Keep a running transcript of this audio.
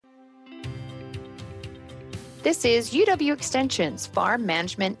This is UW Extension's Farm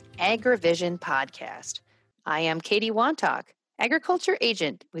Management AgriVision podcast. I am Katie Wantock, Agriculture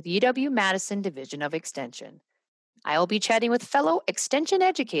Agent with UW-Madison Division of Extension. I will be chatting with fellow Extension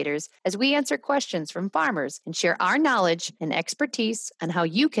educators as we answer questions from farmers and share our knowledge and expertise on how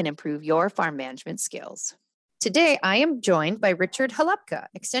you can improve your farm management skills. Today, I am joined by Richard Halupka,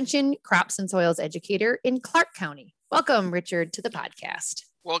 Extension Crops and Soils Educator in Clark County. Welcome, Richard, to the podcast.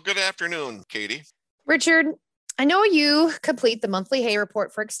 Well, good afternoon, Katie. Richard, I know you complete the monthly hay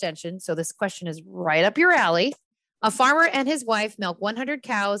report for Extension, so this question is right up your alley. A farmer and his wife milk 100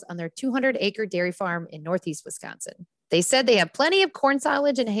 cows on their 200-acre dairy farm in northeast Wisconsin. They said they have plenty of corn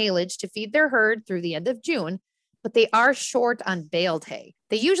silage and haylage to feed their herd through the end of June, but they are short on baled hay.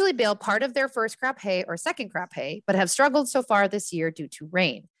 They usually bale part of their first crop hay or second crop hay, but have struggled so far this year due to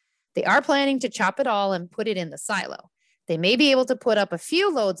rain. They are planning to chop it all and put it in the silo. They may be able to put up a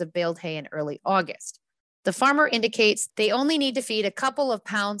few loads of baled hay in early August. The farmer indicates they only need to feed a couple of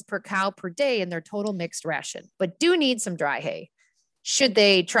pounds per cow per day in their total mixed ration, but do need some dry hay. Should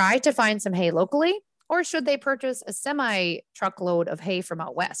they try to find some hay locally, or should they purchase a semi-truckload of hay from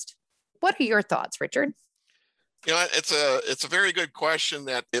out west? What are your thoughts, Richard? You know, it's a very good question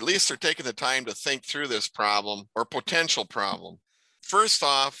that at least they're taking the time to think through this problem or potential problem. First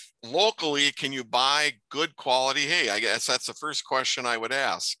off, locally, can you buy good quality hay? I guess that's the first question I would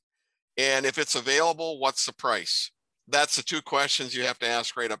ask. And if it's available, what's the price? That's the two questions you have to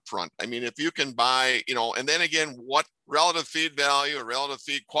ask right up front. I mean, if you can buy, and then again, what relative feed value or relative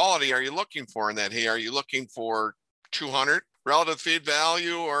feed quality are you looking for in that hay? Are you looking for 200 relative feed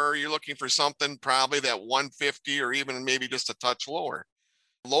value, or are you looking for something probably that 150 or even maybe just a touch lower?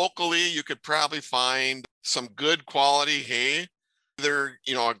 Locally, you could probably find some good quality hay, either,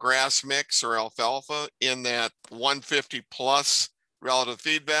 a grass mix or alfalfa in that 150 plus relative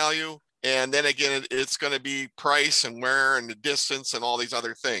feed value. And then again, it's going to be price and where and the distance and all these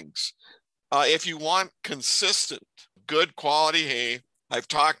other things. If you want consistent, good quality hay, I've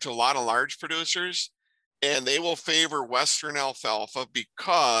talked to a lot of large producers, and they will favor Western alfalfa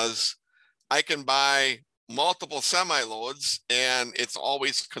because I can buy multiple semi-loads and it's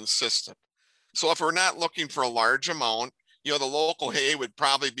always consistent. So if we're not looking for a large amount, the local hay would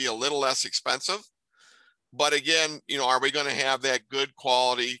probably be a little less expensive. But again, are we going to have that good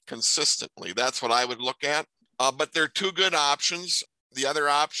quality consistently? That's what I would look at. But there are two good options. The other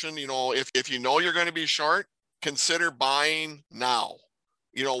option, if you know you're going to be short, consider buying now.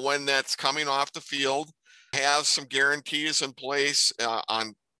 When that's coming off the field, have some guarantees in place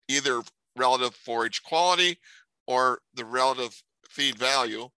on either relative forage quality or the relative feed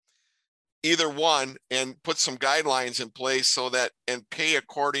value, either one, and put some guidelines in place so that, and pay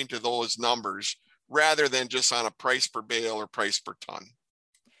according to those numbers, rather than just on a price per bale or price per ton.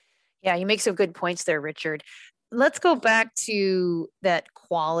 Yeah, you make some good points there, Richard. Let's go back to that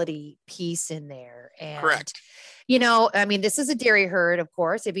quality piece in there. And, correct. This is a dairy herd, of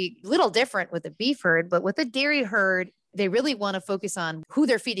course. It'd be a little different with a beef herd, but with a dairy herd, they really want to focus on who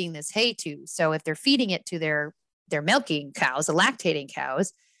they're feeding this hay to. So if they're feeding it to their milking cows, the lactating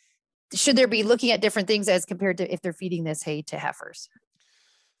cows, should they be looking at different things as compared to if they're feeding this hay to heifers?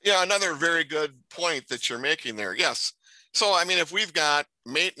 Yeah, another very good point that you're making there. Yes. So, if we've got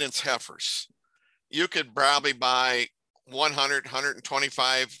maintenance heifers, you could probably buy 100,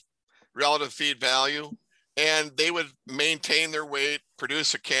 125 relative feed value, and they would maintain their weight,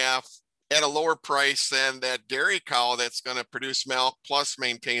 produce a calf at a lower price than that dairy cow that's going to produce milk plus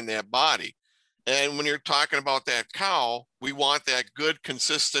maintain that body. And when you're talking about that cow, we want that good,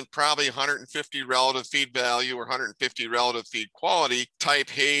 consistent, probably 150 relative feed value or 150 relative feed quality type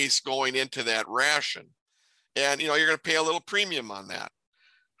hays going into that ration. And, you're going to pay a little premium on that.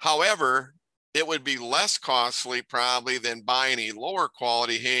 However, it would be less costly probably than buying a lower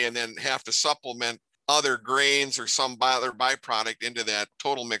quality hay and then have to supplement other grains or some other byproduct into that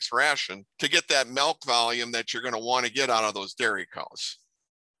total mixed ration to get that milk volume that you're going to want to get out of those dairy cows.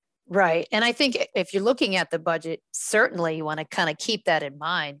 Right. And I think if you're looking at the budget, certainly you want to kind of keep that in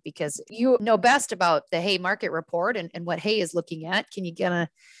mind because you know best about the hay market report and what hay is looking at. Can you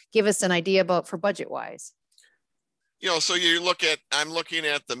give us an idea about for budget wise? So I'm looking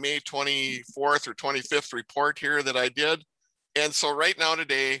at the May 24th or 25th report here that I did. And so right now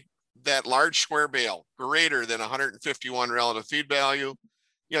today, that large square bale greater than 151 relative feed value,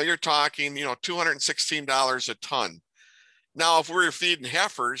 you're talking, $216 a ton. Now, if we were feeding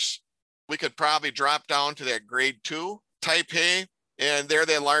heifers, we could probably drop down to that grade 2 type hay, and their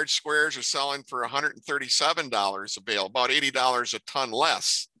large squares are selling for $137 a bale, about $80 a ton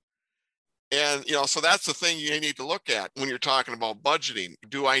less. And, so that's the thing you need to look at when you're talking about budgeting.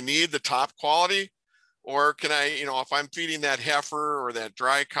 Do I need the top quality, Or can I, if I'm feeding that heifer or that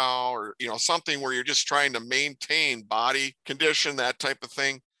dry cow or, something where you're just trying to maintain body condition, that type of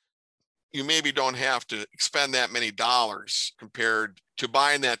thing, you maybe don't have to expend that many dollars compared to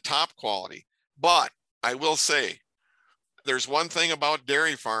buying that top quality. But I will say, there's one thing about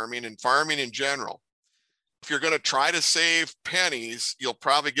dairy farming and farming in general. If you're going to try to save pennies, you'll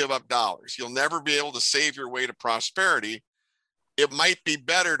probably give up dollars. You'll never be able to save your way to prosperity. It might be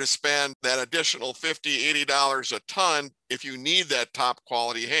better to spend that additional $50, $80 a ton if you need that top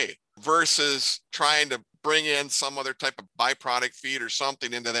quality hay versus trying to bring in some other type of byproduct feed or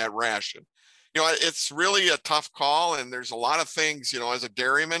something into that ration. It's really a tough call, and there's a lot of things, as a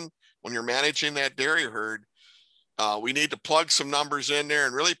dairyman, when you're managing that dairy herd, we need to plug some numbers in there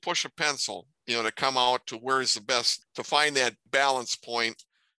and really push a pencil, to come out to where is the best to find that balance point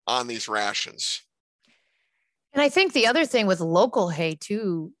on these rations. And I think the other thing with local hay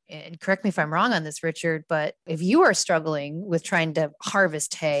too, and correct me if I'm wrong on this, Richard, but if you are struggling with trying to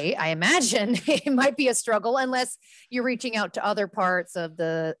harvest hay, I imagine it might be a struggle unless you're reaching out to other parts of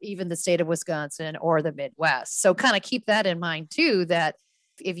even the state of Wisconsin or the Midwest. So kind of keep that in mind too, that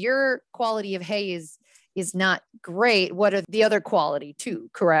if your quality of hay is not great, what are the other quality too,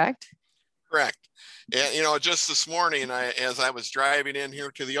 correct? Correct. And, just this morning, as I was driving in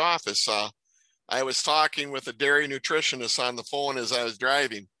here to the office, I was talking with a dairy nutritionist on the phone as I was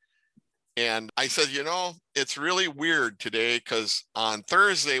driving. And I said, it's really weird today because on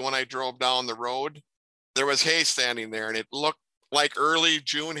Thursday when I drove down the road, there was hay standing there and it looked like early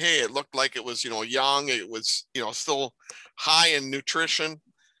June hay. It looked like it was, young. It was, still high in nutrition,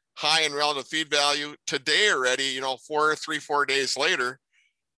 high in relative feed value. Today already, 4 days later,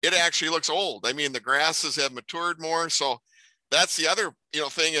 it actually looks old. I mean, the grasses have matured more. So that's the other,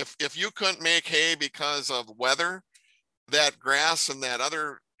 thing. If you couldn't make hay because of weather, that grass and that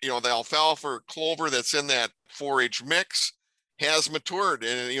other, the alfalfa or clover that's in that forage mix has matured.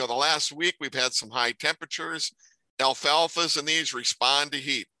 And, the last week we've had some high temperatures. Alfalfas and these respond to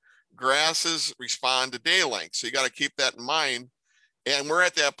heat. Grasses respond to day length. So you got to keep that in mind. And we're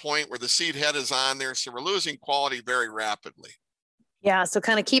at that point where the seed head is on there. So we're losing quality very rapidly. Yeah. So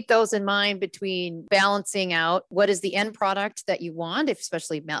kind of keep those in mind between balancing out what is the end product that you want,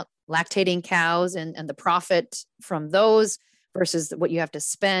 especially lactating cows and the profit from those versus what you have to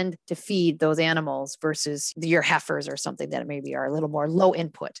spend to feed those animals versus your heifers or something that maybe are a little more low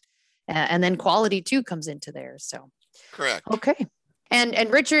input. And then quality too comes into there. So correct. Okay.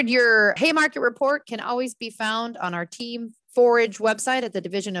 And Richard, your Haymarket report can always be found on our Team Forage website at the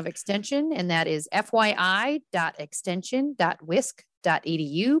Division of Extension, and that is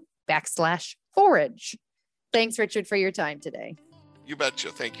fyi.extension.wisc.edu/forage. Thanks, Richard, for your time today. You betcha.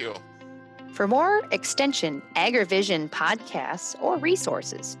 Thank you. For more Extension AgriVision podcasts or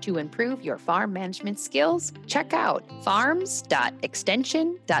resources to improve your farm management skills, check out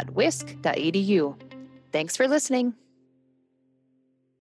farms.extension.wisc.edu. Thanks for listening.